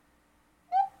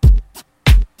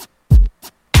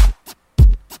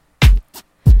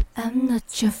I'm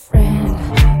not your friend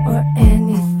or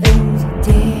anything,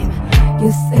 damn.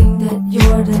 You think that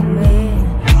you're the man,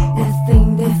 I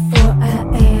think therefore I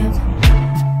am.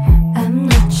 I'm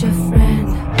not your friend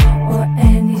or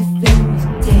anything,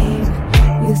 damn.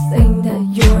 You think that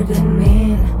you're the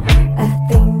man, I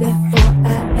think therefore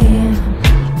I am.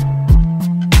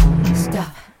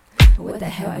 Stop, what the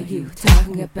hell are you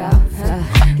talking about?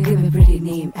 Give me a pretty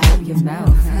name out of your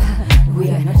mouth. We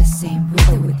are not the same with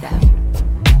or without.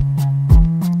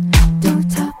 Don't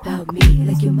talk about me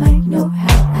like you might know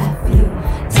how I feel.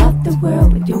 Top the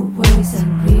world with your words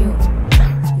unreal.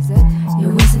 It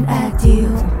wasn't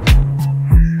ideal.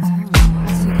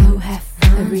 So go have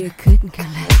fun. I really couldn't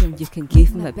collect and you can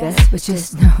give my best, but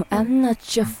just know I'm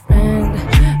not your friend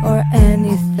or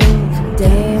anything,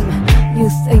 damn. You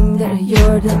think that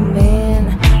you're the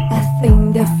man, I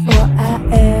think therefore I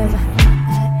am.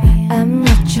 I'm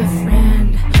not your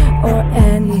friend or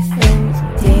anything,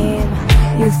 damn.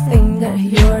 You think that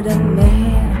you're the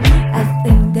man, I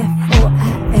think therefore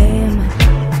I am.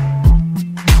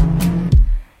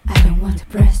 I don't want to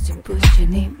press to put your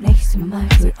name next to mine.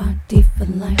 We're on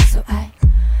different lines, so I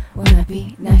wanna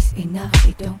be nice enough.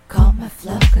 They don't call my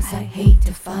fluff, cause I hate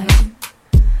to find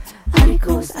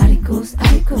articles,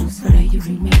 but you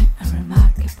remain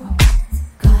unremarkable.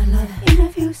 God love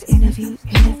interviews.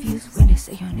 When they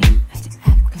say your name, I just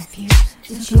act confused.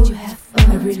 Just you have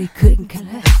fun. I really couldn't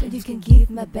collect, and you can give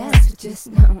my best, but just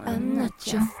know I'm not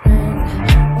your friend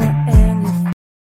or